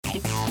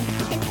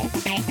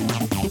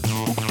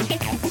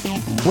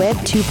Web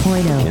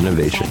 2.0.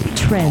 Innovation.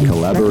 Trend.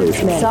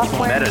 Collaboration.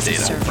 Software.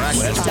 Metadata.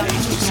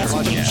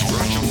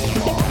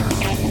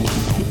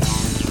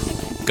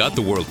 Got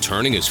the world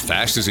turning as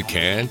fast as it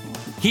can?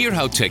 Hear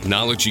how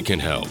technology can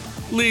help,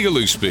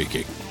 legally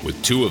speaking, with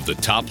two of the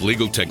top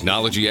legal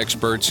technology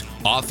experts,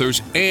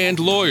 authors, and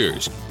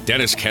lawyers,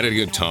 Dennis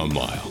Kennedy and Tom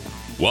Mighell.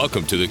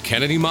 Welcome to the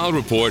Kennedy Mighell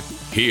Report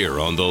here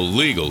on the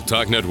Legal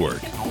Talk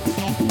Network.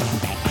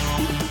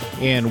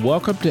 And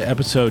welcome to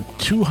episode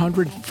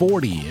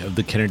 240 of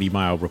the Kennedy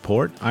Mighell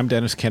Report. I'm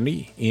Dennis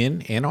Kennedy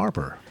in Ann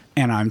Arbor.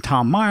 And I'm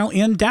Tom Mighell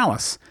in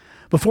Dallas.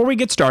 Before we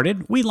get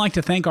started, we'd like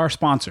to thank our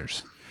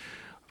sponsors.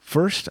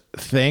 First,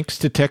 thanks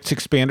to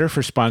TextExpander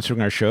for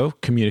sponsoring our show.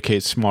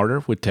 Communicate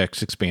smarter with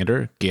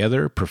TextExpander.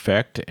 Gather,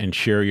 perfect, and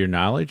share your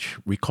knowledge.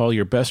 Recall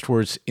your best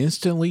words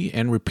instantly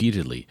and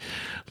repeatedly.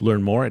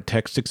 Learn more at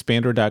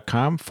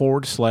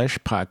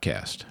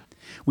textexpander.com/podcast.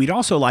 We'd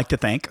also like to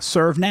thank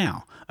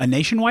ServeNow, a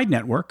nationwide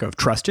network of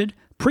trusted,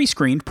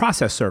 pre-screened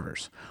process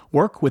servers.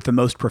 Work with the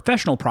most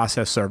professional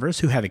process servers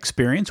who have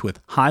experience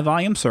with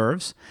high-volume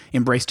serves,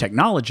 embrace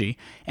technology,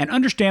 and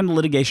understand the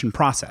litigation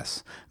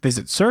process.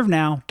 Visit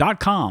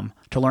servenow.com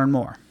to learn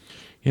more.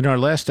 In our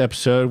last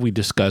episode, we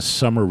discussed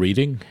summer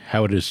reading,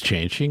 how it is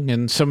changing,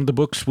 and some of the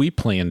books we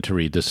plan to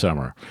read this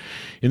summer.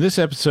 In this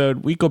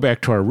episode, we go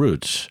back to our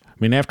roots. I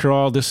mean, after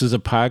all, this is a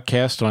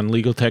podcast on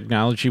legal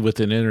technology with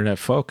an internet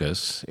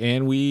focus,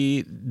 and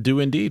we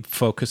do indeed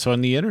focus on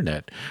the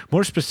internet,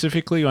 more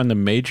specifically on the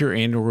major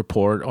annual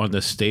report on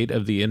the state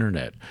of the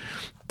internet.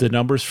 The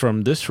numbers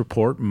from this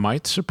report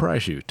might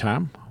surprise you.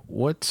 Tom,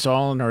 what's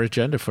all on our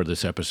agenda for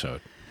this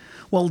episode?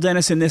 Well,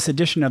 Dennis, in this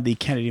edition of the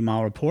Kennedy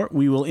Mighell Report,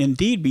 we will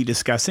indeed be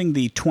discussing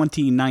the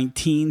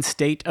 2019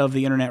 State of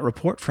the Internet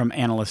Report from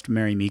analyst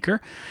Mary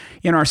Meeker.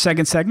 In our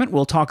second segment,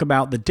 we'll talk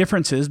about the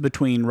differences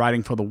between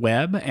writing for the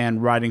web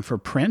and writing for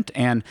print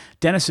and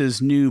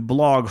Dennis's new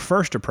blog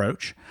first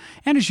approach.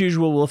 And as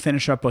usual, we'll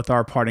finish up with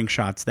our parting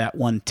shots, that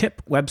one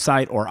tip,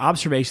 website, or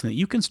observation that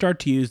you can start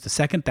to use the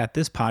second that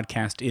this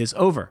podcast is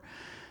over.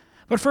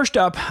 But first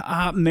up,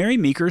 Mary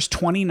Meeker's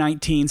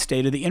 2019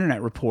 State of the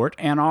Internet Report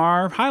and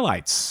our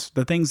highlights,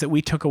 the things that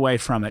we took away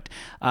from it.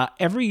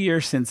 Every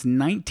year since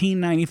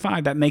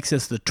 1995, that makes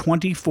this the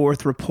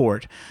 24th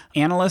report.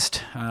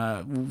 Analyst,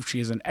 she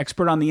is an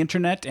expert on the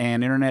internet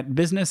and internet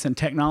business and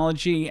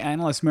technology.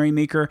 Analyst Mary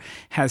Meeker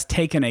has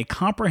taken a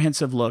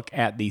comprehensive look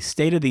at the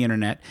state of the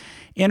internet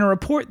in a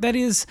report that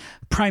is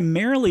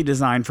primarily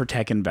designed for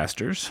tech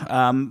investors.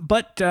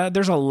 But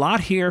there's a lot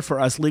here for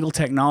us legal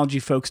technology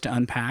folks to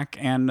unpack,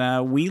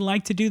 and we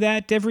like to do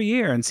that every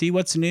year and see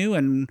what's new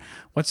and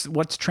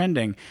what's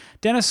trending.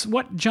 Dennis,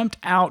 what jumped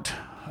out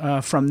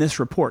from this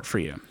report for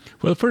you?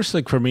 Well, the first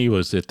thing for me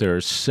was that there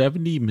are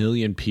 70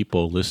 million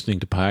people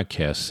listening to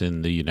podcasts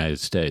in the United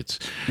States.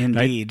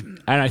 Indeed.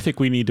 And I think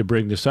we need to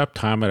bring this up,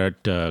 Tom,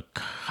 at our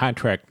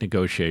contract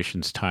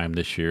negotiations time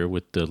this year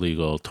with the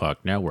Legal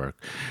Talk Network.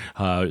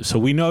 So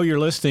we know you're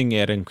listening,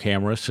 Ed and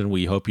Cameras, and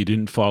we hope you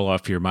didn't fall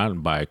off your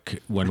mountain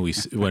bike when we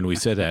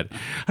said that.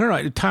 I don't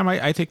know, Tom.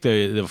 I think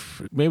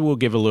maybe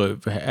we'll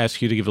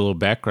ask you to give a little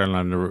background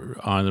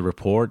on the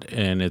report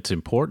and its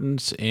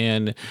importance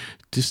and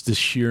just the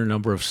sheer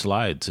number of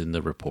slides in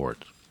the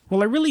report.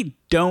 Well, I really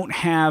don't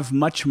have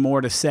much more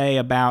to say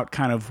about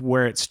kind of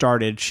where it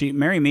started.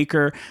 Mary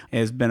Meeker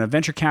has been a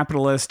venture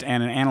capitalist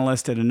and an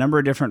analyst at a number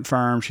of different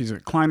firms. She's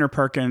at Kleiner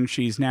Perkins.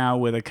 She's now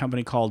with a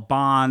company called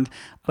Bond.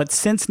 But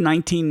since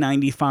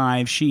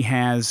 1995, she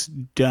has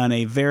done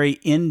a very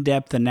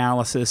in-depth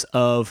analysis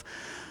of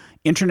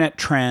internet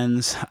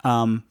trends,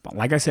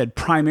 like I said,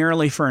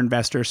 primarily for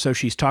investors. So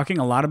she's talking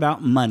a lot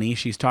about money.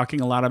 She's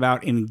talking a lot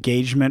about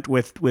engagement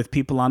with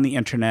people on the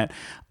internet.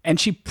 And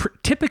she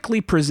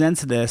typically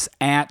presents this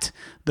at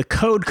the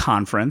Code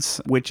Conference,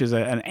 which is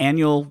an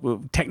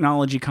annual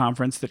technology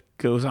conference that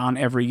goes on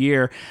every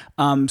year.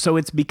 So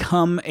it's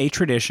become a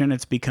tradition.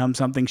 It's become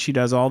something she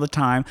does all the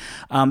time.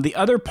 The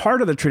other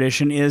part of the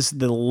tradition is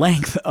the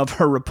length of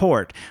her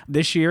report.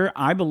 This year,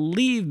 I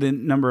believe the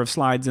number of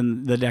slides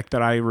in the deck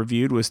that I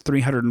reviewed was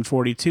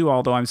 342,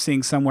 although I'm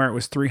seeing somewhere it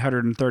was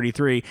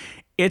 333.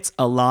 It's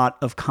a lot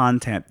of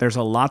content. There's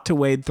a lot to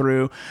wade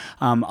through.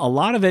 A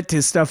lot of it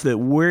is stuff that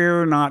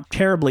we're not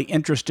terribly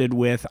interested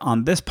with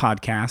on this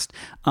podcast,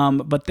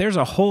 but there's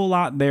a whole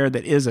lot there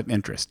that is of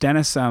interest.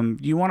 Dennis,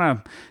 you want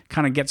to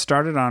kind of get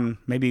started on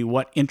maybe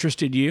what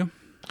interested you?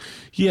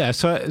 Yeah,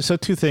 so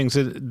two things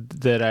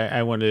that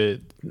I want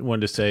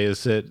to say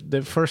is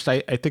that first,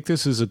 I think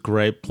this is a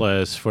great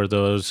place for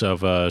those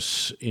of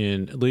us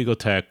in legal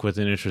tech with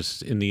an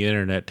interest in the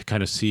internet to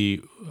kind of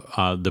see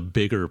the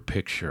bigger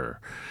picture.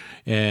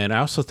 And I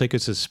also think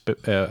it's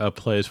a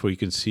place where you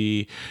can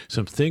see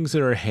some things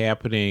that are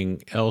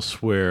happening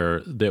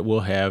elsewhere that will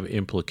have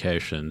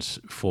implications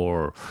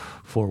for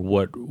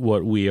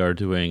what we are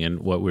doing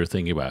and what we're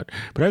thinking about.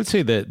 But I would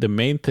say that the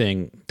main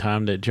thing,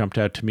 Tom, that jumped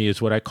out to me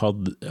is what I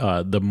called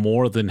the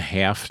more than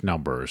half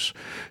numbers.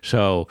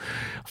 So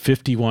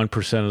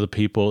 51% of the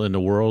people in the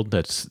world,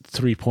 that's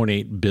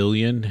 3.8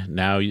 billion,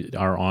 now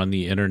are on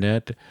the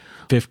internet.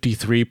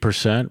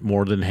 53%,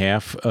 more than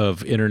half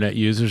of internet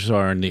users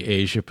are in the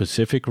Asia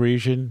Pacific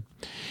region.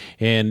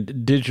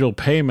 And digital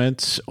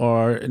payments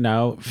are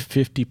now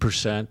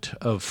 50%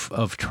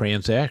 of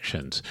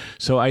transactions.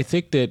 So I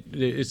think that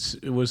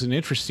it was an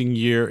interesting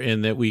year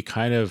in that we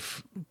kind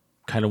of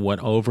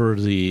went over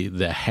the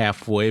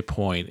halfway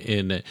point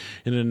in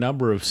a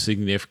number of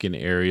significant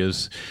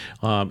areas,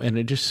 and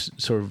it just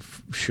sort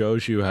of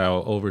shows you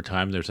how over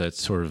time there's that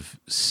sort of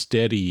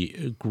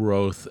steady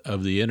growth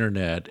of the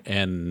internet.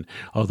 And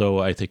although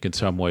I think in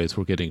some ways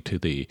we're getting to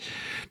the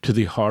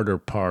harder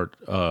part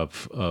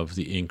of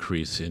the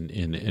increase in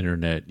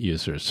internet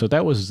users. So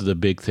that was the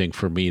big thing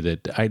for me,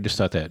 that I just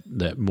thought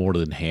that more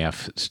than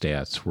half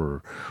stats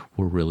were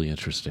really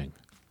interesting.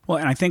 Well,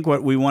 and I think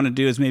what we want to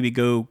do is maybe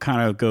go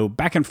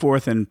back and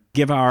forth and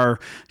give our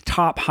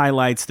top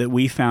highlights that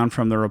we found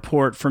from the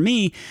report. For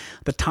me,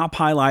 the top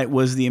highlight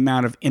was the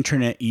amount of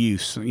internet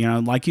use.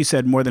 Like you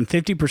said, more than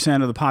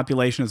 50% of the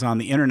population is on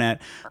the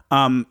internet.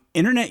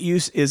 Internet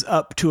use is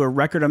up to a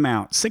record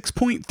amount.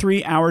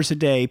 6.3 hours a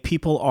day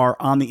people are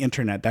on the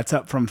internet. That's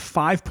up from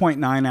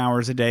 5.9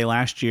 hours a day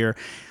last year.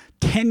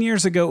 10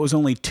 years ago, it was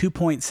only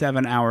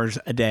 2.7 hours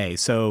a day.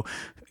 So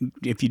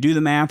if you do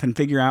the math and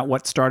figure out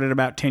what started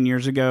about 10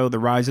 years ago, the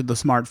rise of the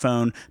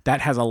smartphone,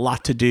 that has a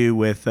lot to do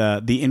with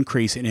the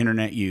increase in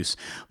internet use.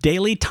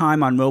 Daily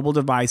time on mobile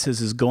devices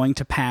is going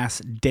to pass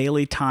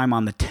daily time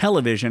on the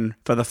television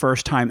for the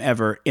first time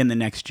ever in the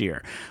next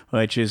year,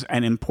 which is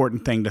an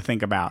important thing to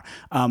think about.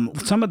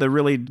 Some of the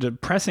really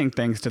depressing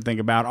things to think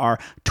about are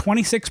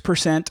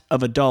 26%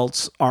 of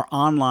adults are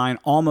online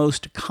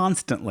almost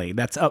constantly.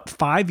 That's up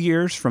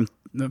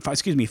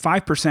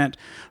 5%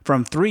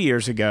 from 3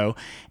 years ago.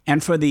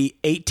 And for the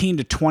 18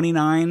 to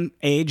 29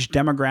 age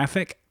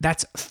demographic,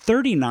 that's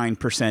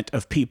 39%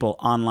 of people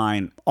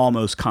online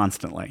almost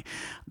constantly.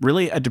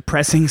 Really a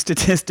depressing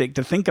statistic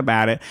to think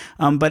about it.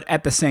 But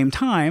at the same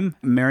time,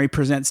 Mary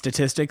presents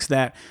statistics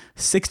that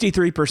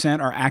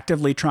 63% are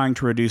actively trying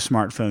to reduce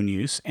smartphone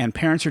use, and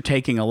parents are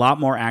taking a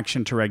lot more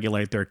action to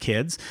regulate their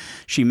kids.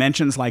 She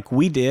mentions, like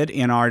we did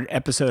in our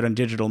episode on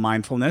digital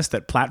mindfulness,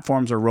 that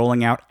platforms are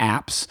rolling out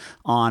apps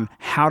on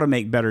how to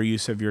make better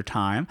use of your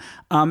time.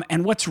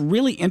 And what's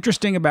really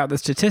interesting about the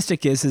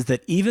statistic is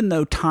that even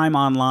though time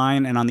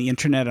online and on the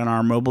internet and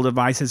our mobile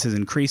devices is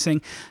increasing,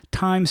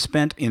 time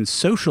spent in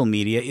social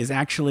media is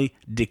actually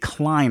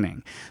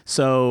declining.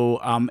 So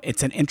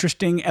it's an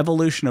interesting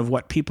evolution of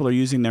what people are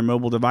using their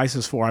mobile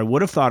devices for. I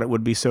would have thought it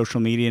would be social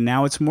media.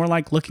 Now it's more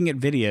like looking at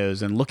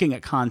videos and looking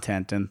at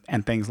content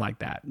and things like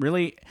that.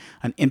 Really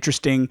an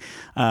interesting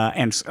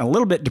and a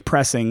little bit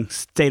depressing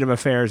state of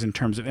affairs in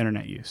terms of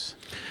internet use.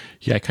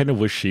 Yeah, I kind of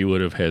wish she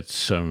would have had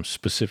some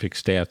specific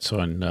stats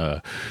on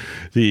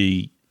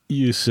the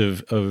use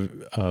of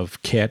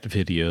cat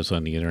videos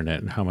on the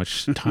internet and how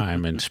much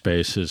time and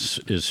space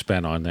is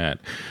spent on that.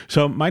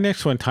 So my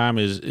next one, Tom,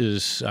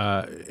 is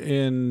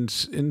in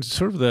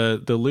sort of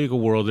the legal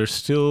world. There's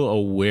still a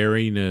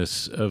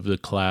wariness of the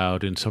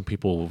cloud, and some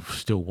people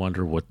still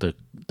wonder what the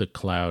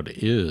cloud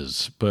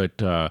is. But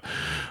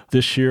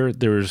this year,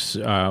 there's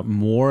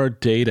more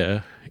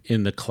data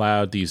in the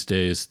cloud these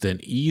days than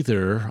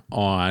either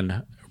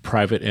on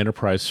private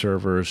enterprise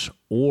servers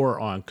or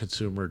on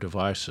consumer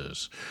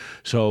devices.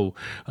 So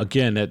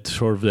again, that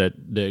sort of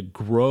the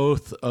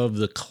growth of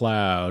the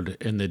cloud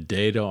and the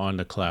data on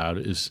the cloud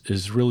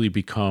is really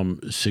become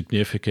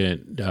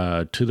significant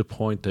to the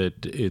point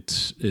that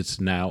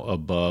it's now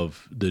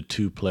above the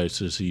two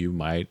places you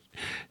might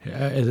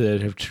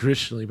that have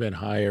traditionally been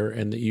higher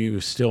and that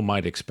you still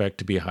might expect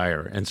to be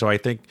higher. And so I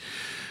think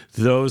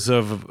those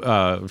of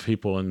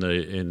people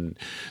in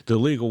the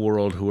legal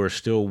world who are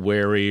still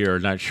wary or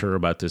not sure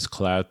about this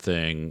cloud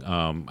thing,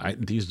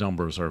 these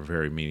numbers are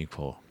very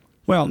meaningful.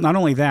 Well, not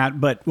only that,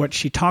 but what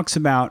she talks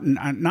about,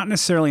 not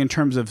necessarily in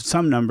terms of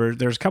some numbers,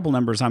 there's a couple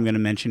numbers I'm going to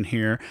mention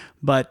here,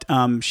 but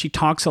she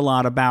talks a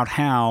lot about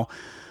how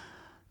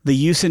the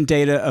use in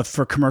data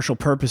for commercial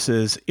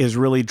purposes is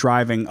really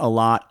driving a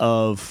lot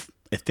of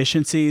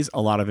efficiencies,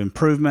 a lot of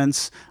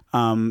improvements.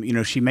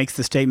 She makes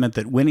the statement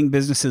that winning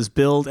businesses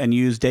build and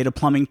use data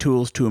plumbing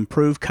tools to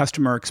improve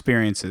customer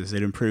experiences.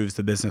 It improves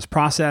the business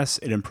process.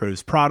 It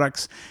improves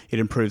products. It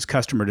improves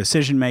customer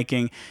decision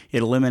making.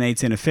 It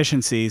eliminates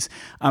inefficiencies.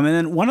 And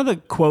then one of the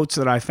quotes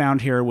that I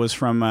found here was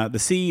from the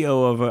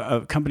CEO of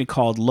a company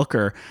called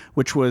Looker,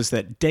 which was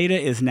that data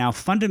is now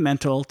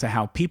fundamental to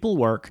how people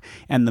work,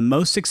 and the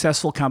most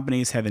successful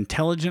companies have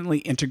intelligently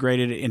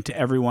integrated it into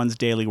everyone's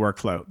daily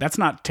workflow. That's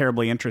not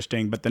terribly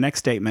interesting, but the next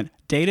statement,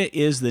 data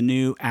is the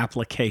new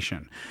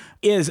application,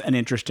 is an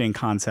interesting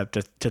concept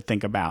to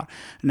think about.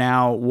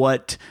 Now,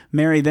 what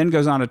Mary then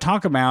goes on to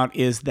talk about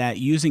is that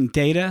using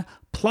data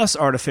plus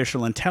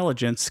artificial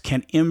intelligence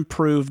can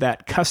improve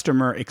that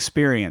customer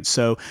experience.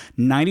 So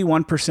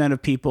 91%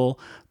 of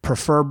people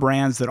prefer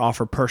brands that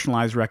offer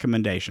personalized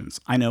recommendations.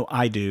 I know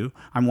I do.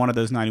 I'm one of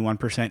those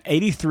 91%.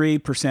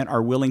 83%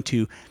 are willing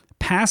to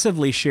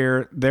passively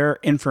share their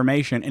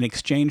information in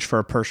exchange for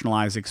a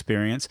personalized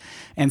experience,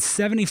 and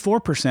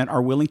 74%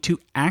 are willing to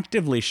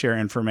actively share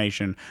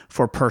information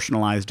for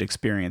personalized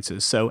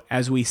experiences. So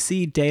as we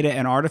see data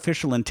and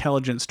artificial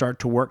intelligence start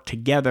to work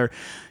together,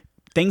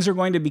 things are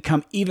going to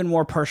become even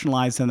more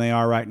personalized than they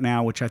are right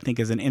now, which I think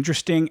is an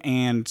interesting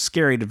and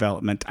scary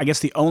development. I guess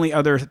the only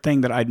other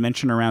thing that I'd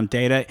mention around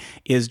data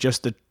is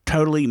just the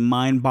totally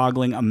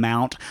mind-boggling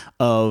amount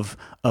of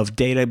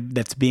data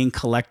that's being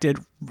collected.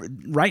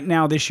 Right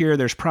now this year,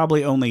 there's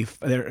probably only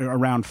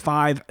around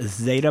 5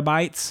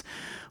 zettabytes,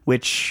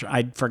 which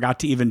I forgot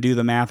to even do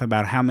the math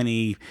about how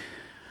many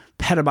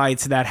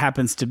petabytes that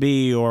happens to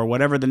be, or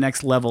whatever the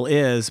next level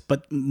is,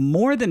 but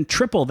more than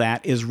triple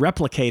that is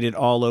replicated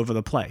all over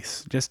the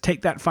place. Just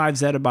take that 5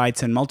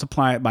 zettabytes and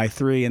multiply it by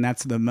 3, and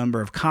that's the number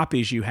of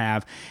copies you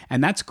have,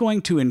 and that's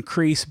going to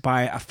increase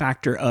by a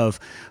factor of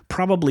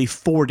probably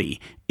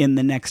 40 in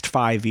the next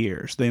 5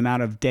 years. The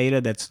amount of data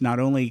that's not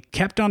only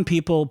kept on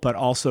people, but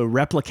also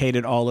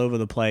replicated all over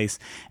the place,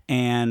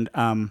 and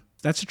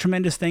that's a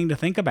tremendous thing to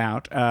think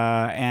about,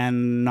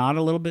 and not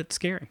a little bit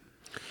scary.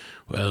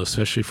 Well,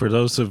 especially for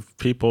those of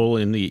people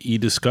in the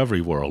e-discovery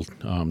world,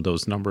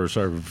 those numbers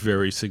are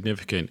very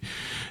significant.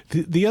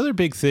 The other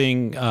big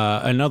thing,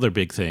 another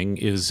big thing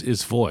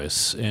is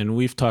voice, and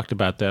we've talked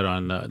about that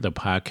on the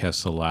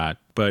podcast a lot.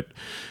 But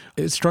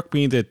it struck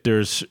me that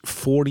there's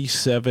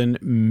 47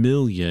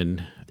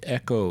 million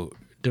Echo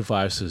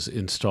devices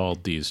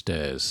installed these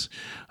days.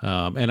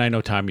 And I know,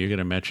 Tom, you're going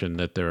to mention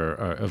that there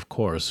are, of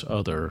course,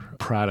 other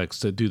products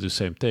that do the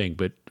same thing,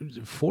 but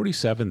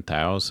 47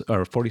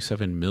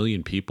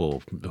 million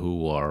people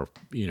who are,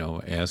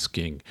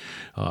 asking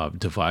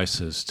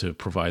devices to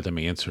provide them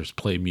answers,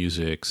 play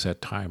music,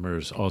 set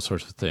timers, all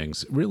sorts of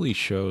things, really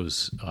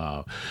shows,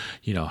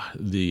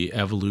 the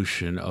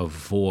evolution of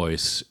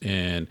voice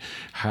and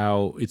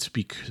how it's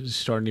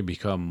starting to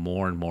become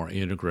more and more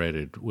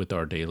integrated with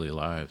our daily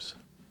lives.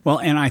 Well,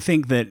 and I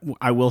think that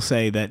I will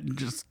say that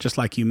just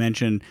like you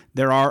mentioned,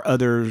 there are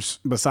others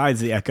besides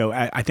the Echo.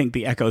 I think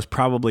the Echo is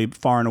probably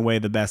far and away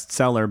the best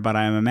seller, but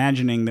I'm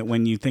imagining that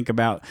when you think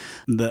about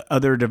the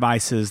other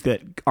devices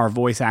that are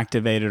voice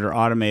activated or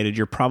automated,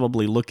 you're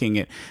probably looking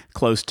at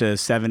close to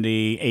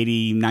 70,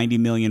 80, 90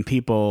 million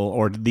people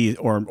or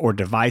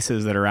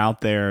devices that are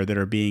out there that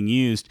are being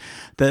used.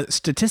 The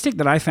statistic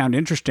that I found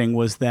interesting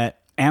was that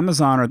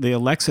Amazon, or the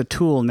Alexa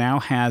tool, now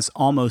has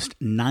almost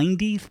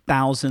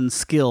 90,000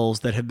 skills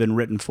that have been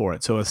written for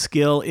it. So a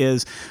skill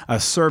is a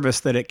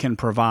service that it can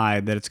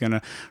provide, that it's going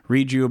to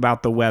read you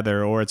about the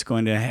weather, or it's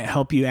going to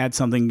help you add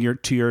something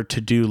to your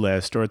to-do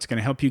list, or it's going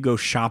to help you go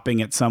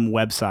shopping at some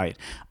website.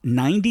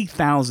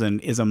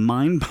 90,000 is a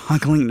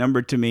mind-boggling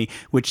number to me,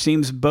 which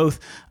seems both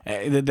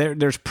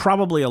there's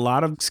probably a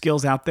lot of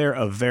skills out there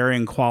of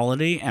varying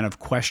quality and of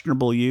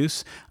questionable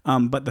use,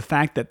 but the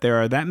fact that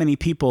there are that many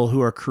people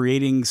who are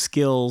creating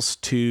skills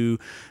to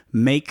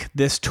make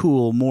this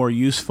tool more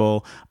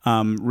useful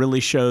really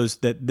shows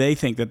that they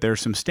think that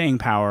there's some staying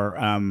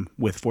power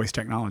with voice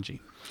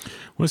technology.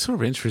 Well, it's sort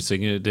of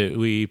interesting that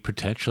we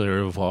potentially are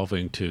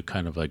evolving to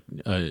kind of like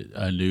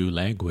a new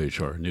language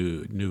or a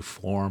new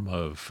form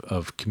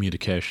of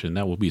communication.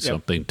 That will be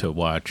something to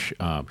watch.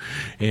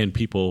 And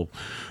people,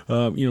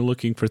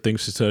 looking for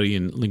things to study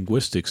in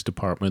linguistics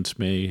departments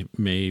may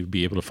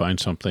be able to find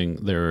something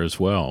there as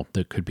well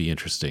that could be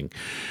interesting.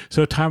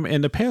 So, Tom,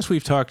 in the past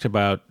we've talked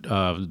about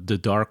the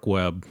dark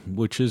web,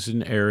 which is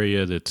an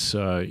area that's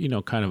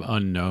kind of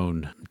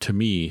unknown to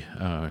me,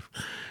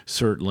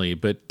 certainly,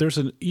 but there's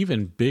an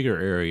even bigger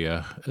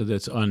area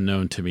that's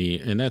unknown to me,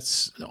 and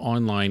that's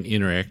online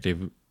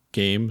interactive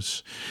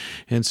games.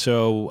 And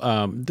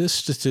so this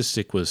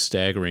statistic was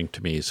staggering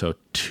to me. So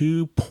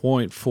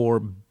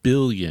 2.4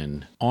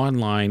 billion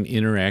online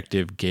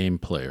interactive game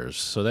players.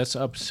 So that's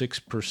up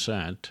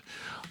 6%.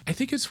 I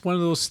think it's one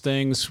of those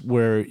things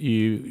where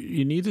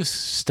you need to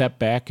step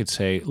back and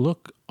say,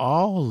 look,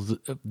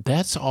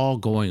 that's all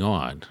going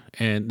on,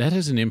 and that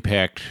has an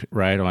impact,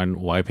 right,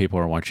 on why people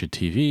are watching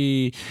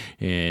TV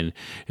and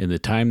the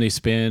time they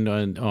spend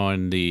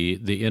on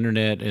the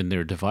internet and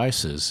their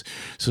devices.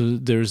 So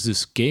there's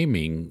this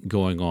gaming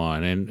going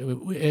on,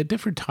 and at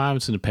different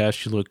times in the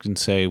past, you look and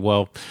say,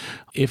 well,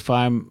 if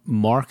I'm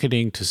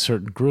marketing to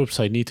certain groups,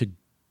 I need to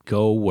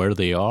go where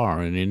they are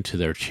and into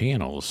their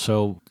channels.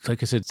 So,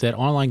 like I said, that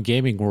online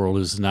gaming world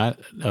is not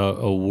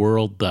a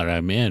world that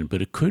I'm in,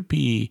 but it could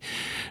be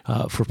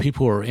for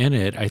people who are in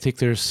it. I think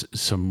there's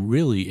some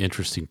really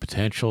interesting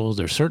potential.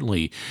 There's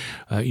certainly,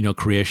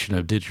 creation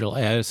of digital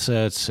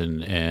assets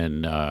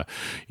and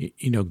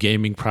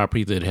gaming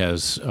property that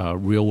has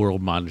real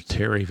world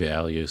monetary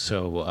value.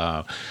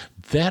 So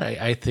that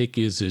I think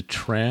is a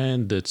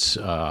trend that's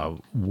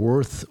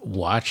worth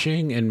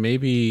watching and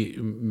maybe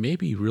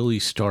really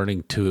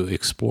starting to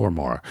explore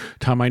more.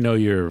 Tom, I know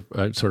you're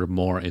sort of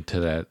more into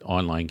that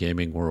online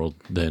gaming world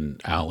than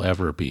I'll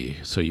ever be,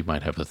 so you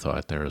might have a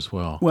thought there as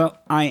well. Well,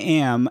 I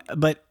am,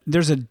 but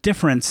there's a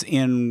difference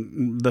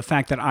in the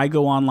fact that I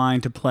go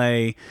online to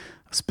play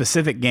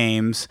specific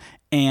games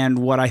And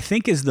what I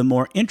think is the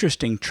more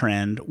interesting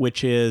trend,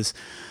 which is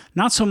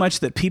not so much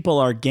that people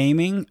are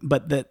gaming,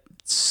 but that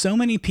so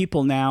many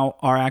people now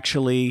are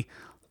actually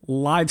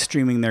live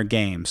streaming their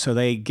game. So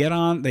they get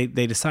on, they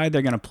decide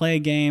they're going to play a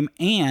game,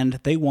 and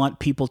they want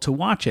people to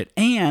watch it.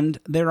 And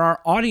there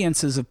are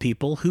audiences of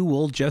people who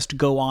will just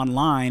go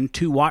online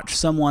to watch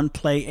someone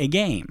play a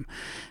game.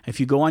 If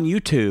you go on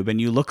YouTube and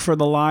you look for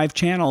the live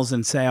channels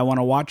and say, I want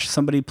to watch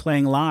somebody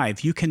playing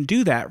live, you can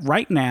do that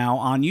right now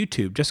on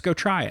YouTube. Just go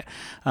try it.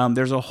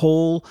 There's a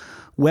whole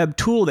web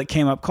tool that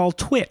came up called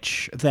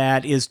Twitch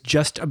that is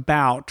just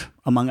about,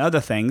 among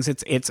other things,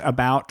 it's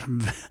about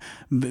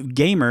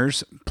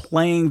gamers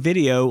playing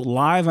video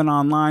live and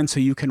online so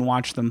you can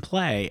watch them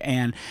play.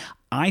 And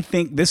I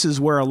think this is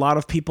where a lot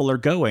of people are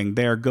going.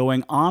 They're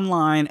going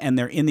online and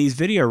they're in these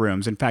video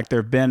rooms. In fact,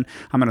 I'm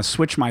going to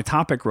switch my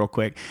topic real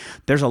quick.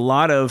 There's a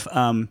lot of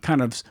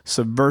kind of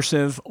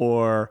subversive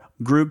or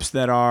groups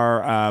that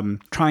are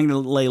trying to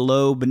lay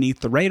low beneath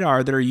the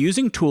radar that are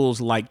using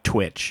tools like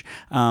Twitch,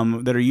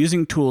 that are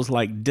using tools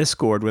like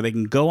Discord, where they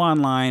can go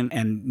online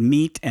and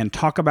meet and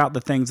talk about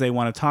the things they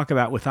want to talk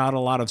about without a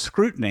lot of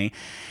scrutiny.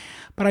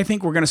 But I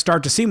think we're going to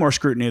start to see more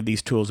scrutiny of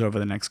these tools over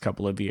the next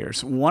couple of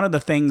years. One of the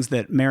things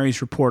that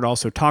Mary's report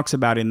also talks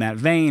about in that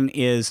vein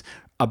is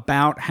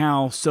about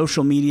how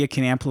social media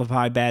can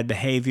amplify bad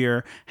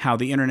behavior, how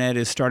the internet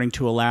is starting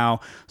to allow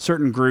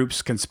certain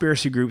groups,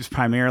 conspiracy groups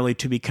primarily,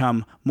 to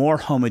become more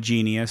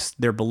homogeneous.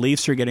 Their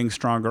beliefs are getting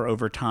stronger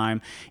over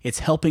time. It's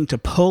helping to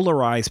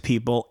polarize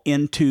people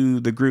into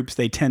the groups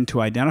they tend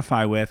to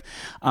identify with.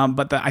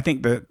 But I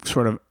think the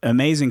sort of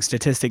amazing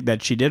statistic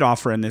that she did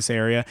offer in this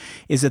area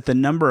is that the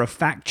number of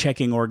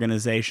fact-checking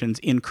organizations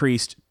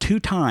increased 2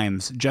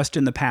 times just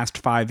in the past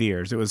 5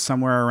 years. It was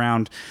somewhere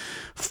around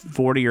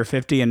 40 or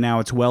 50, and now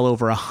it's well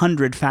over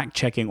 100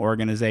 fact-checking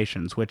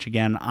organizations, which,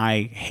 again,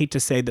 I hate to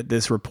say that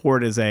this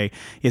report is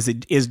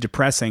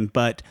depressing,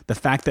 but the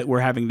fact that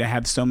we're having to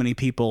have so many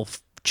people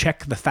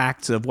check the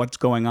facts of what's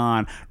going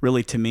on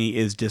really, to me,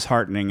 is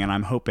disheartening, and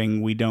I'm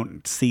hoping we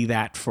don't see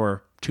that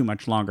for too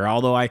much longer,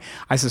 although I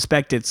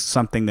suspect it's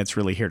something that's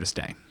really here to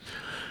stay.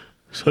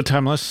 So,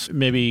 Tom, let's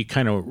maybe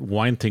kind of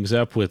wind things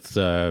up with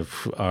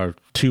our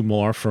 2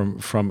 more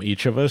from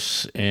each of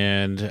us.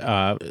 And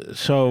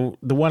so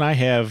the one I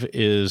have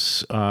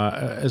is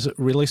as it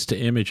relates to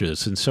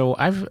images. And so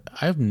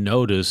I've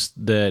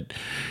noticed that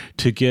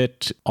to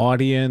get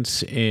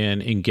audience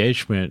and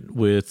engagement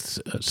with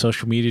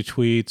social media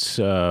tweets,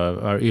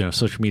 or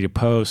social media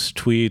posts,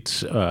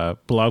 tweets,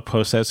 blog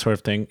posts, that sort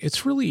of thing,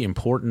 it's really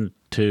important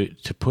to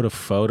put a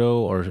photo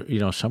or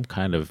some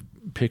kind of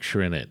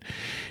picture in it.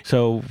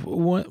 So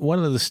one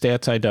of the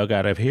stats I dug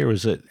out of here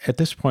was that at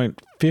this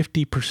point,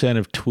 50%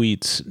 of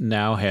tweets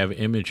now have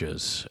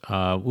images,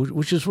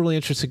 which is really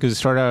interesting because it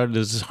started out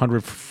as this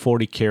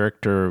 140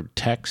 character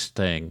text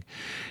thing.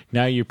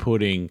 Now you're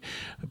putting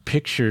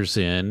pictures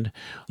in.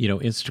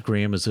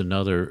 Instagram is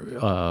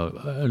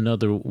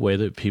another way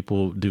that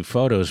people do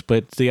photos.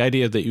 But the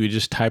idea that you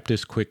just type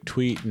this quick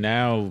tweet,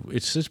 now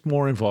it's just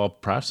more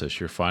involved process.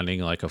 You're finding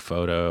like a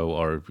photo,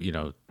 or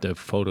the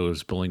photo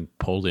is being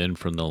pulled in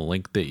from the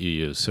link that you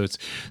use. So this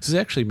has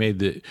actually made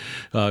the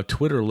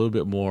Twitter a little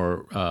bit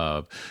more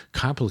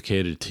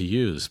complicated to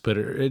use, but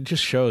it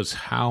just shows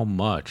how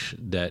much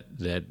that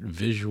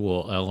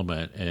visual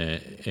element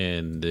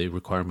and the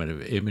requirement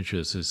of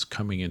images is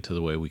coming into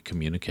the way we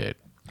communicate.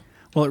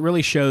 Well, it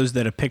really shows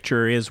that a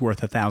picture is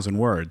worth 1,000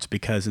 words,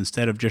 because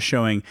instead of just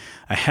showing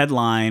a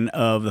headline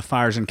of the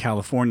fires in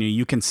California,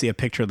 you can see a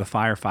picture of the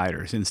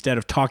firefighters. Instead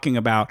of talking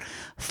about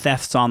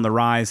thefts on the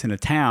rise in a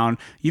town,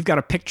 you've got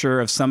a picture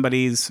of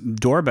somebody's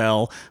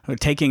doorbell,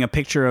 taking a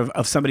picture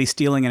of somebody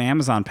stealing an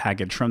Amazon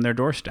package from their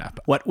doorstep.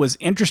 What was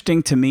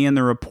interesting to me in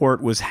the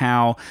report was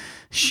how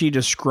she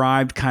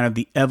described kind of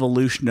the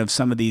evolution of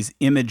some of these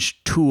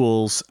image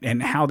tools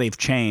and how they've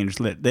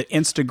changed. That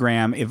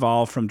Instagram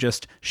evolved from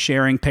just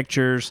sharing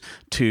pictures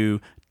to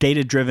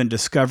data-driven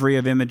discovery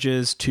of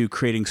images, to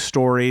creating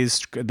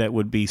stories that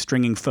would be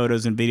stringing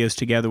photos and videos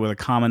together with a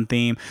common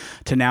theme,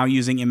 to now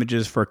using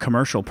images for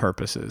commercial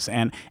purposes.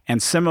 And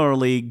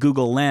similarly,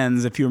 Google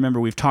Lens, if you remember,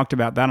 we've talked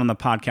about that on the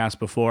podcast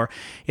before.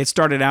 It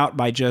started out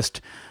by just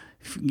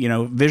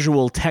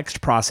visual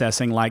text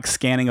processing, like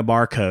scanning a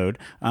barcode,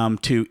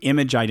 to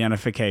image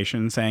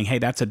identification, saying, hey,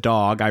 that's a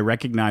dog. I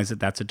recognize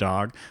that that's a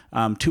dog,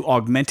 to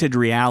augmented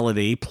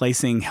reality,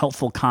 placing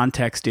helpful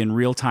context in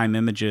real-time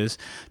images,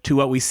 to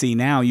what we see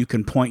now. You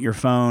can point your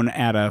phone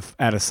at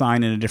a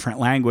sign in a different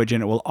language,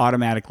 and it will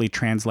automatically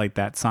translate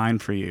that sign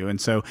for you.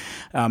 And so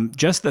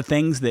just the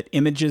things that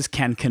images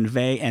can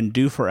convey and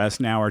do for us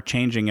now are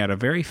changing at a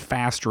very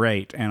fast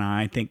rate, and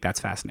I think that's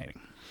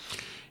fascinating.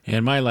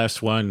 And my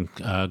last one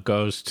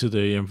goes to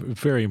the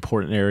very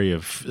important area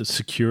of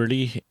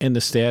security. And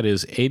the stat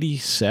is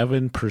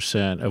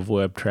 87% of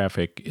web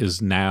traffic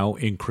is now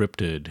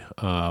encrypted,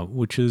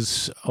 which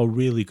is a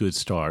really good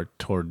start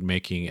toward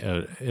making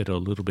it a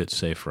little bit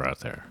safer out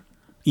there.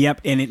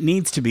 Yep, and it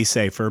needs to be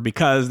safer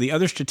because the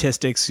other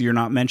statistics you're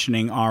not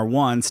mentioning are,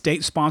 one,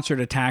 state-sponsored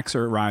attacks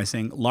are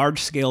rising,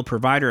 large-scale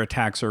provider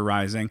attacks are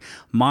rising,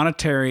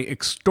 monetary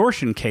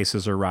extortion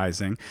cases are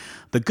rising.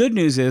 The good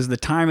news is the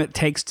time it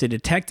takes to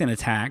detect an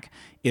attack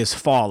is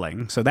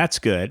falling, so that's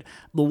good.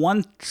 The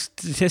one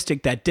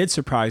statistic that did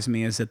surprise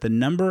me is that the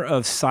number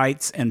of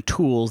sites and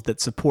tools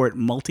that support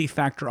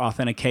multi-factor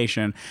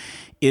authentication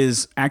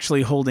is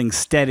actually holding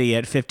steady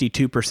at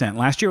 52%.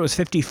 Last year it was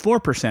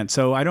 54%,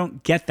 so I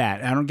don't get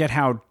that. I don't get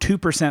how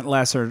 2%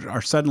 less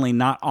are suddenly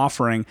not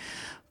offering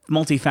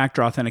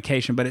multi-factor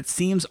authentication, but it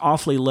seems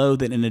awfully low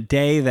that in a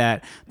day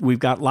that we've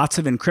got lots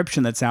of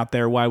encryption that's out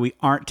there, why we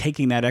aren't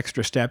taking that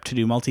extra step to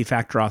do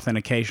multi-factor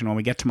authentication. When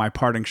we get to my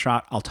parting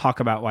shot, I'll talk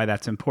about why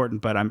that's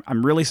important, but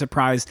I'm really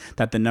surprised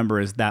that the number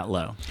is that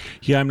low.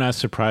 Yeah, I'm not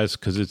surprised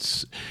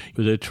because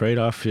the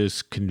trade-off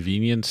is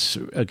convenience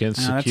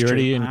against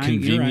security, and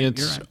convenience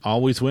you're right.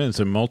 Always wins.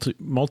 And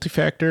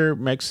multi-factor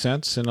makes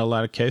sense in a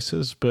lot of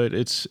cases, but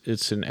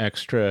it's an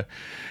extra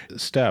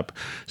step.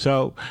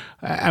 So,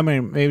 I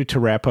mean, maybe to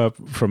wrap up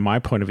from my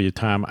point of view,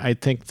 Tom, I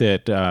think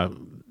that I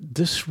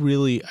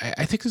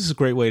think this is a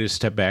great way to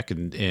step back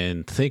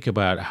and think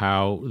about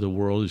how the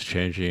world is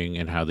changing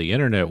and how the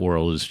internet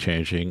world is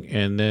changing.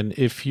 And then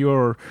if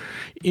you're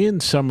in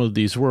some of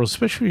these worlds,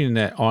 especially in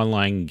that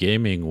online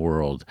gaming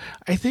world,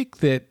 I think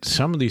that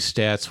some of these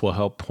stats will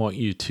help point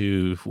you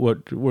to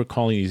what we're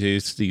calling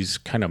these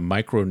kind of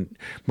micro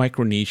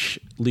niche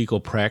legal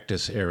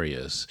practice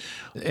areas.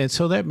 And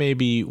so that may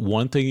be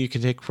one thing you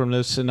can take from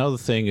this. Another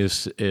thing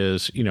is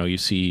you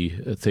see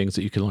things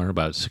that you can learn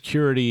about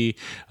security,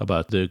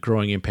 about the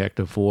growing impact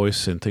of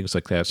voice and things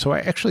like that. So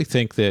I actually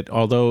think that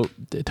although,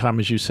 Tom,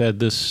 as you said,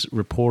 this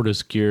report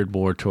is geared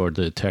more toward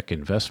the tech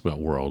investment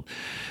world,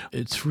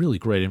 it's really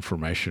great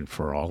information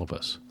for all of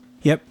us.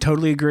 Yep,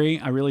 totally agree.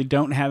 I really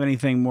don't have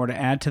anything more to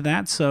add to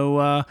that.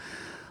 So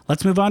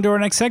let's move on to our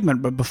next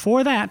segment. But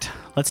before that,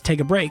 let's take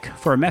a break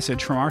for a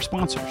message from our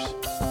sponsors.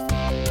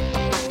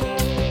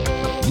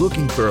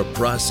 Looking for a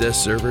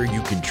process server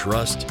you can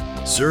trust?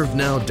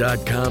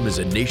 ServeNow.com is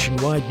a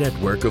nationwide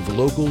network of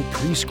local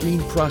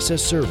pre-screened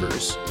process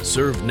servers.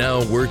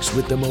 ServeNow works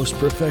with the most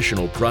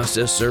professional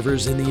process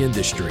servers in the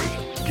industry,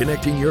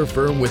 connecting your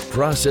firm with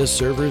process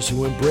servers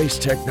who embrace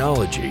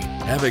technology,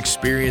 have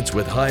experience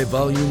with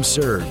high-volume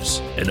serves,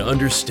 and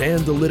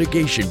understand the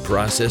litigation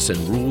process and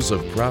rules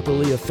of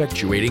properly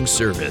effectuating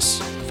service.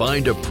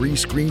 Find a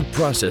pre-screened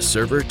process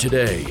server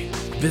today.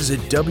 Visit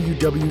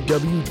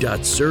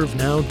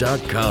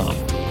www.servenow.com.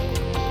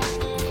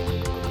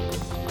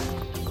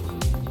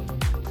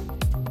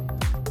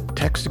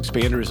 Text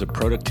Expander is a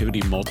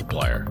productivity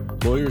multiplier.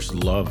 Lawyers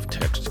love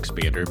Text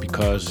Expander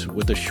because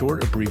with a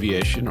short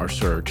abbreviation or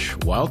search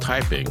while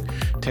typing,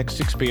 Text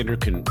Expander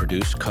can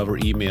produce cover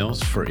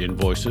emails for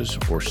invoices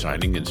or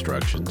signing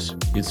instructions,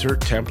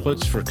 insert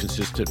templates for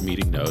consistent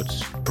meeting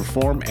notes,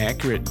 perform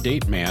accurate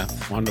date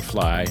math on the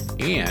fly,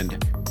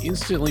 and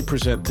instantly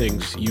present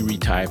things you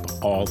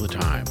retype all the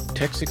time.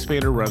 Text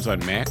Expander runs on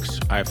Macs,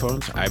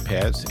 iPhones,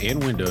 iPads,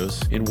 and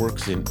Windows and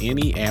works in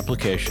any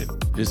application.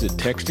 Visit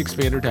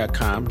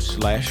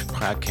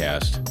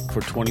textexpander.com/podcast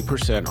for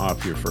 20%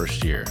 off your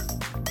first year.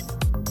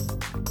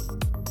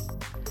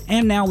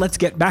 And now let's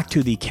get back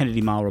to the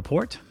Kennedy Mighell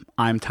Report.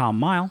 I'm Tom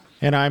Mighell.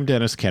 And I'm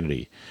Dennis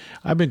Kennedy.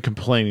 I've been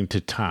complaining to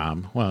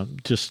Tom, well,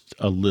 just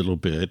a little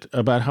bit,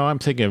 about how I'm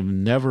thinking of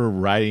never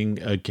writing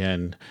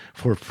again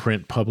for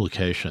print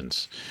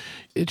publications.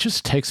 It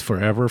just takes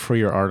forever for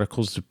your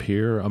articles to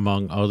appear,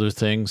 among other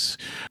things.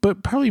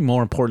 But probably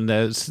more important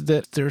is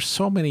that there's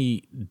so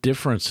many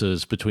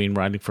differences between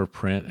writing for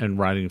print and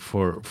writing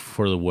for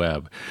the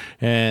web.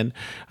 And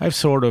I've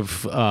sort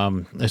of,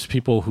 as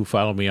people who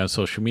follow me on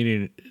social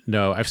media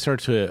know, I've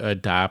started to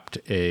adopt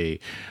a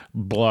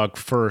blog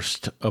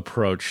first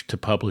approach to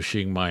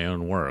publishing my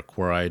own work,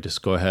 where I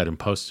just go ahead and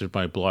post it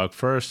my blog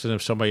first, and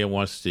if somebody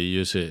wants to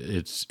use it,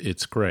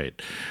 it's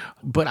great.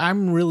 But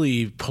I'm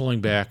really pulling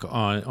back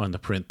on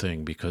the print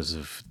thing because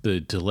of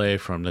the delay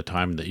from the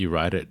time that you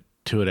write it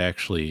to it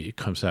actually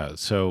comes out.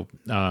 So,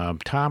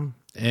 Tom,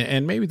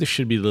 and maybe this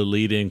should be the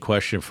lead-in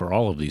question for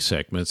all of these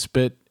segments,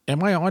 but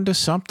am I onto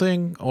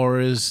something, or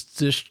is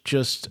this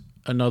just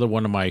another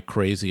one of my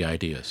crazy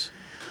ideas?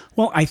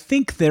 Well, I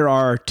think there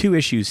are two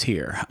issues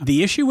here.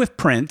 The issue with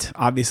print,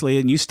 obviously,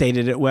 and you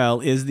stated it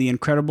well, is the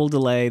incredible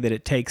delay that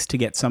it takes to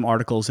get some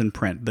articles in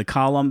print. The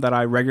column that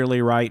I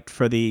regularly write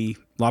for the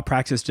Law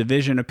Practice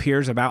Division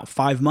appears about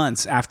 5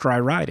 months after I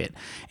write it.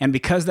 And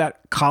because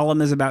that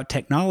column is about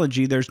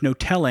technology, there's no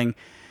telling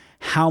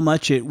how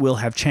much it will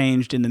have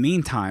changed in the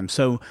meantime.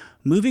 So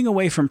moving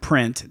away from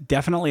print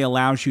definitely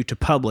allows you to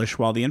publish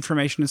while the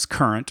information is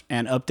current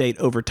and update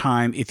over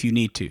time if you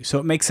need to. So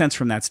it makes sense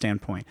from that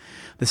standpoint.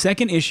 The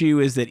second issue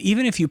is that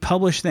even if you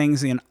publish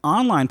things in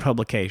online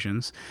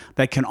publications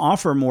that can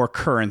offer more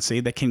currency,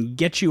 that can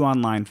get you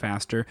online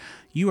faster,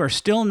 you are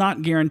still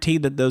not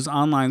guaranteed that those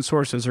online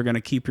sources are going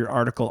to keep your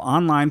article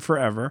online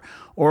forever,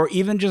 or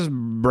even just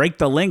break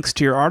the links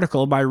to your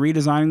article by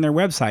redesigning their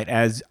website,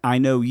 as I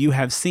know you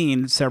have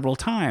seen several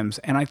times.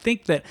 And I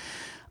think that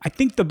I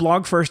think the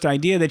blog first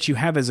idea that you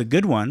have is a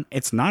good one.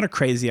 It's not a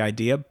crazy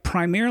idea,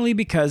 primarily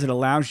because it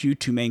allows you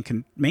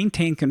to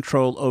maintain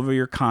control over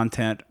your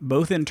content,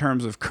 both in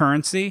terms of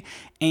currency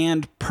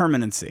and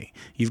permanency.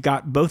 You've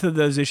got both of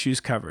those issues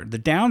covered. The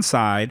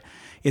downside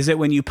is that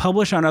when you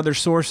publish on other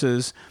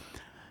sources,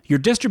 your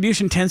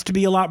distribution tends to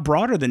be a lot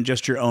broader than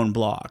just your own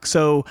blog.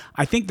 So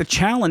I think the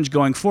challenge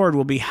going forward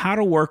will be how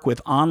to work with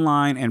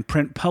online and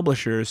print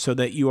publishers so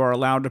that you are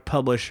allowed to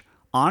publish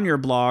on your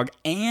blog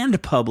and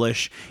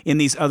publish in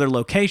these other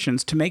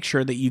locations to make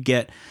sure that you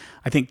get,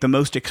 I think, the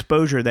most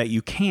exposure that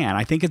you can.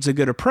 I think it's a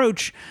good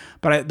approach,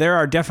 but there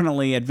are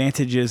definitely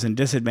advantages and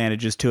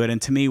disadvantages to it. And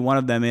to me, one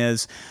of them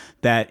is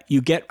that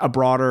you get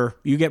broader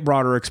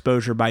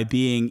exposure by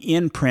being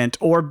in print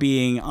or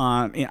being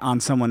on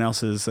someone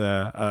else's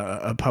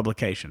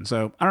publication.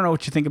 So I don't know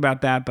what you think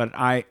about that, but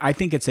I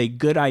think it's a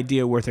good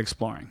idea worth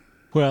exploring.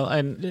 Well,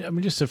 and I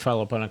mean, just to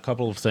follow up on a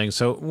couple of things.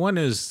 So one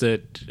is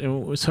that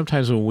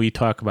sometimes when we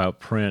talk about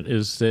print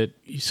is that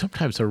you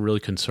sometimes are really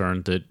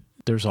concerned that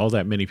there's all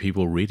that many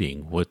people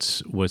reading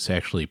what's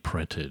actually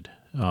printed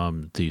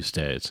these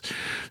days.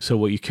 So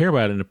what you care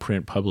about in a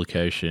print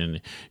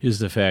publication is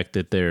the fact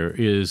that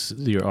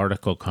your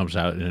article comes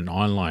out in an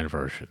online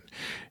version.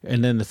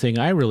 And then the thing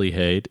I really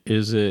hate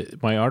is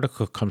that my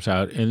article comes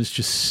out and it's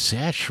just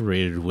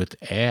saturated with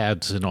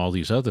ads and all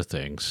these other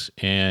things.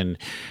 And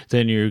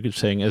then you're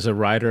saying, as a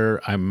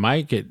writer, I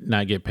might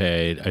not get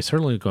paid. I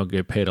certainly don't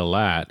get paid a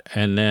lot.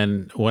 And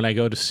then when I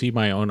go to see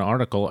my own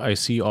article, I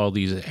see all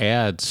these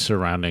ads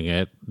surrounding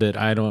it that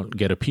I don't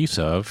get a piece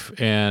of.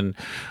 And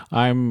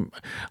I'm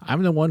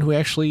the one who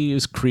actually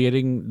is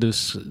creating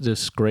this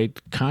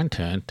great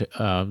content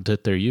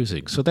that they're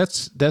using. So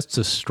that's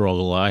the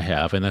struggle I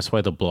have, and that's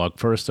why the blog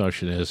first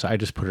notion is I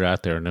just put it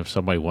out there, and if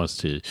somebody wants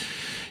to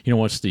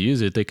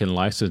use it, they can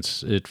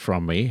license it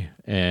from me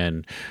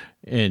and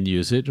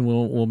use it, and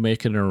we'll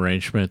make an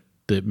arrangement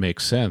that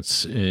makes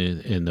sense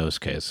in those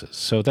cases.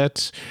 So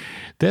that's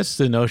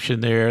the notion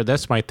there.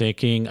 That's my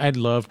thinking. I'd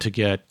love to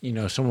get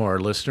some of our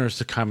listeners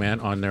to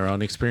comment on their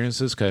own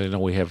experiences, because I know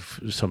we have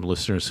some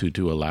listeners who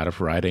do a lot of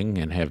writing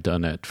and have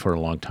done that for a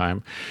long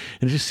time.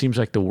 And it just seems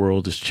like the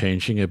world is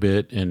changing a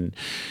bit, and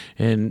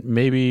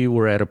maybe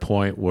we're at a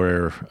point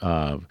where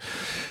I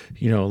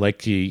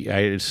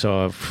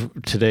saw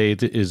today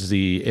is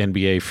the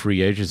NBA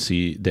free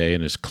agency day,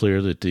 and it's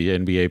clear that the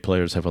NBA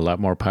players have a lot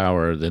more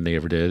power than they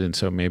ever did. And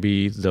so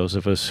maybe those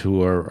of us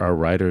who are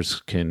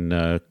writers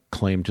can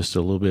claim just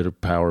a little bit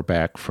of power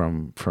back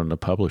from the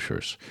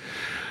publishers.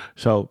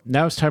 So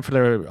now it's time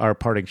for our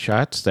parting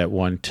shots. That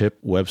one tip,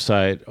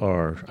 website,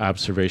 or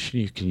observation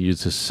you can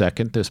use the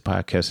second this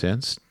podcast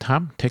ends.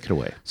 Tom, take it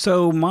away.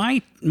 So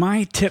my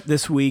tip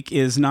this week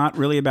is not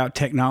really about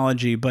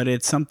technology, but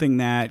it's something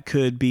that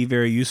could be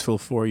very useful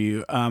for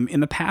you.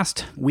 In the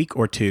past week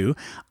or two,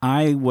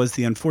 I was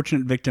the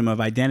unfortunate victim of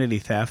identity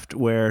theft,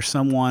 where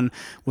someone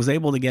was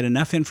able to get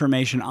enough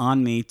information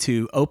on me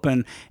to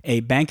open a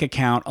bank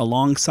account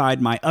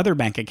alongside my other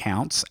bank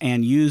accounts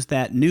and use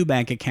that new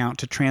bank account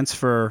to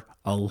transfer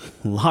a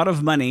lot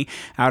of money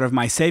out of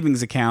my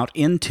savings account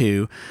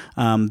into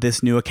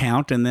this new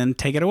account and then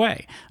take it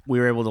away. We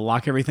were able to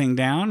lock everything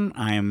down.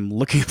 I am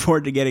looking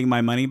forward to getting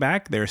my money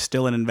back. There's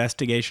still an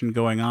investigation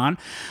going on.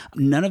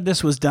 None of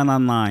this was done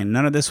online.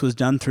 None of this was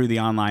done through the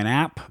online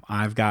app.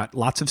 I've got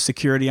lots of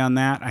security on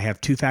that. I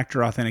have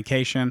two-factor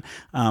authentication.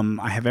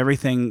 I have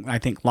everything, I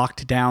think,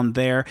 locked down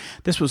there.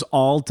 This was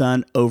all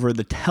done over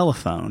the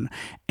telephone.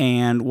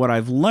 And what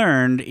I've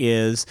learned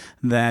is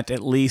that,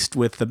 at least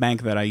with the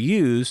bank that I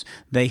use,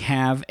 they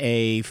have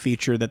a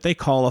feature that they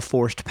call a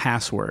forced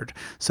password,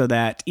 so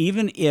that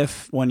even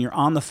if, when you're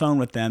on the phone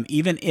with them,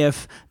 even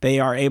if they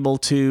are able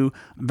to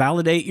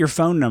validate your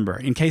phone number,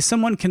 in case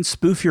someone can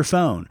spoof your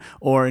phone,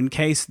 or in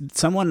case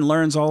someone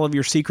learns all of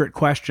your secret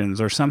questions,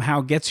 or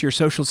somehow gets your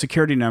social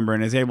security number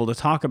and is able to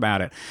talk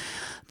about it,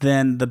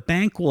 then the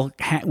bank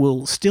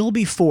will still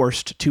be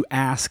forced to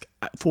ask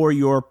for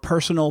your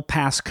personal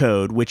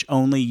passcode, which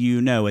only you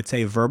know. It's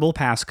a verbal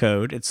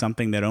passcode. It's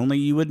something that only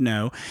you would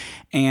know.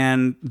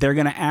 And they're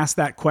going to ask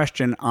that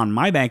question on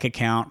my bank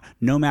account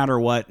no matter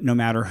what, no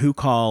matter who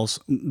calls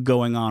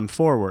going on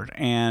forward.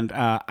 And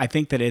I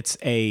think that it's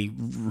a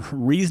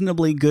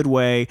reasonably good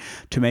way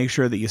to make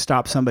sure that you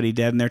stop somebody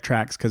dead in their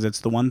tracks, because it's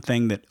the one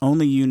thing that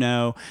only you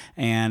know.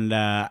 And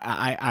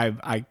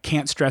I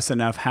can't stress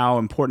enough how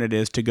important it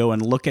is to go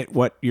and look at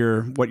what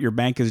your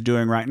bank is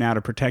doing right now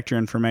to protect your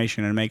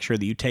information and make sure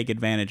that you take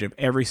advantage of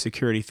every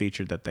security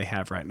feature that they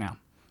have right now.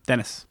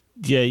 Dennis.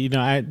 Yeah,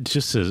 I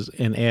just, as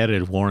an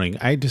added warning,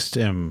 I just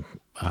am.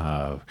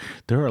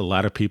 There are a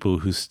lot of people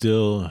who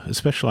still,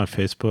 especially on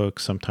Facebook,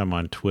 sometime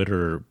on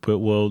Twitter, but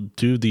will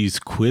do these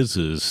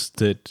quizzes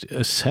that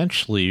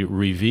essentially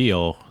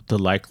reveal the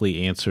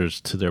likely answers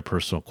to their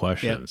personal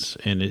questions.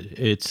 Yep. And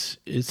it's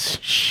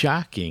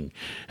shocking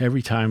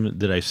every time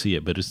that I see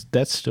it, but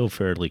that's still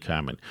fairly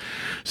common.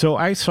 So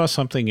I saw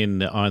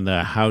something on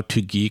the How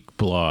to Geek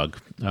blog,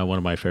 one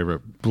of my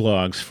favorite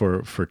blogs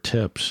for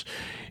tips.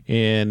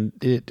 And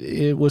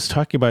it was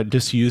talking about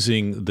just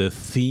using the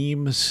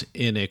themes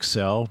in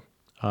Excel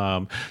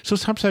So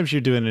sometimes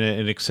you're doing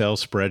an Excel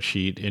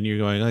spreadsheet and you're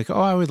going like,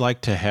 oh, I would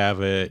like to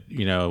have it,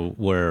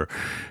 where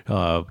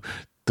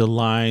the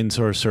lines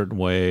are a certain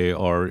way,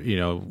 or,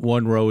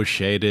 one row is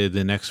shaded,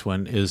 the next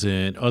one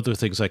isn't, other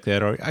things like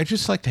that. Or I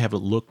just like to have it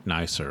look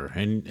nicer.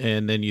 And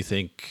then you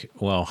think,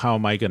 well, how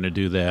am I going to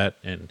do that?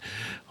 And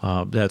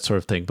that sort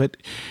of thing. But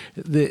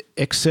the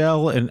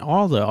Excel and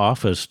all the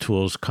Office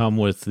tools come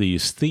with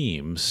these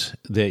themes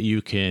that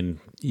you can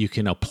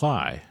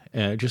apply.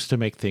 Just to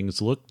make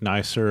things look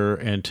nicer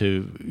and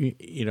to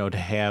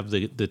have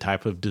the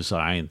type of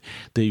design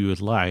that you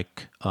would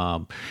like.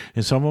 And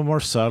some of them are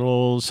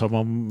subtle, some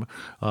of them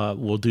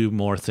will do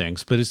more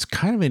things, but it's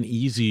kind of an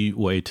easy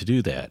way to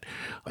do that.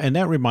 And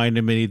that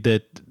reminded me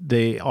that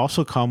they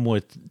also come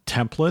with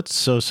templates.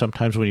 So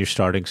sometimes when you're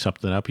starting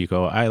something up, you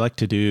go, I like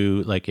to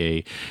do like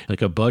a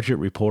budget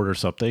report or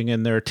something,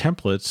 and there are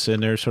templates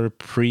and they're sort of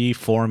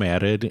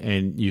pre-formatted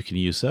and you can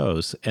use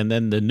those. And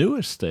then the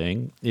newest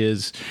thing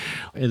is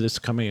it's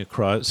coming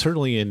across,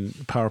 certainly in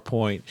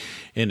PowerPoint,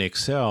 in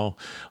Excel,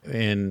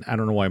 and I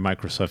don't know why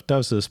Microsoft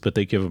does this, but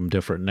they give them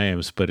different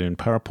names. But in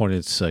PowerPoint,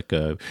 it's like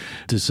a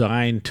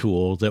design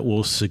tool that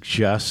will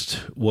suggest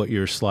what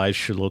your slides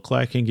should look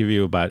like and give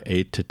you about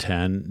 8 to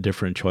 10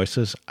 different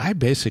choices. I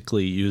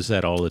basically use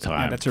that all the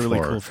time. Yeah, that's a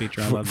really cool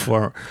feature. I love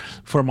that.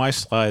 For my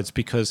slides,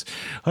 because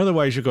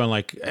otherwise you're going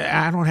like,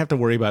 I don't have to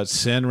worry about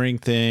centering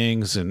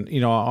things and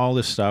all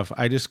this stuff.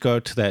 I just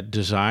go to that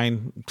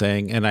design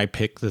thing and I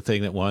pick the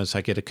thing that once I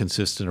get a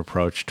consistent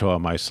approach to all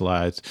my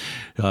slides.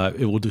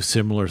 It will do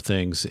similar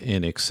things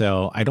in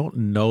Excel. I don't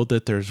know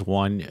that there's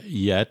one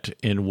yet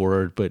in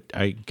Word, but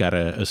I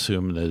gotta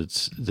assume that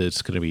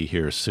it's going to be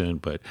here soon.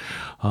 But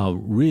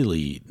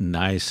really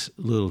nice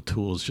little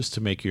tools just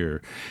to make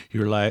your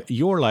life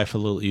a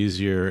little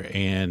easier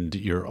and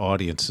your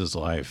audience's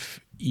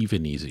life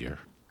even easier.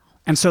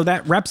 And so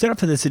that wraps it up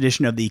for this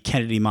edition of the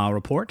Kennedy Mighell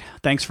Report.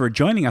 Thanks for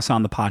joining us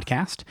on the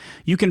podcast.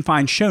 You can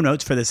find show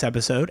notes for this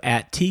episode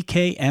at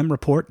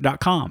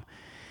tkmreport.com.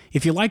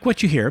 If you like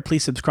what you hear,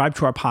 please subscribe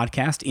to our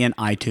podcast in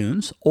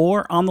iTunes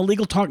or on the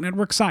Legal Talk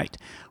Network site,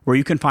 where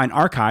you can find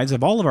archives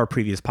of all of our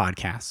previous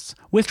podcasts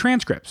with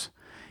transcripts.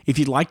 If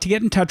you'd like to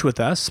get in touch with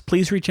us,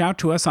 please reach out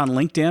to us on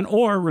LinkedIn,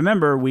 or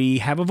remember, we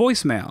have a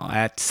voicemail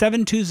at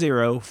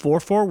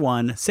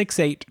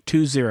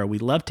 720-441-6820. We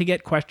love to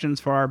get questions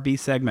for our B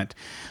segment.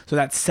 So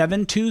that's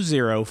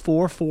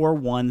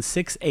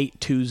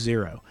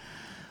 720-441-6820.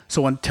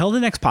 So until the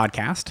next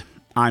podcast,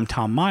 I'm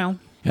Tom Mighell.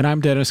 And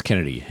I'm Dennis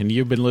Kennedy, and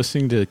you've been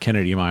listening to the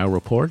Kennedy Mighell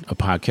Report, a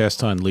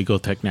podcast on legal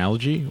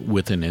technology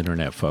with an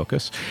internet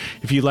focus.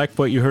 If you like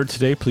what you heard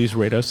today, please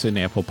rate us in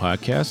Apple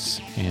Podcasts,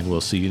 and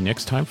we'll see you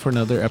next time for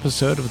another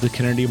episode of the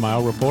Kennedy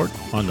Mighell Report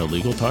on the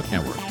Legal Talk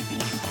Network.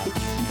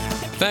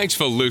 Thanks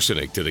for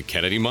listening to the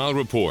Kennedy Mighell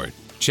Report.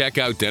 Check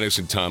out Dennis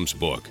and Tom's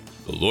book,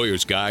 The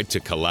Lawyer's Guide to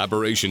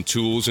Collaboration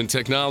Tools and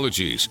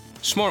Technologies,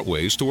 Smart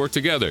Ways to Work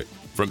Together,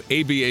 from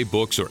ABA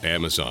Books or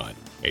Amazon.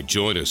 And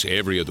join us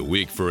every other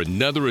week for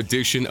another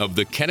edition of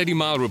the Kennedy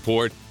Mighell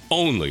Report,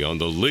 only on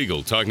the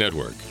Legal Talk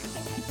Network.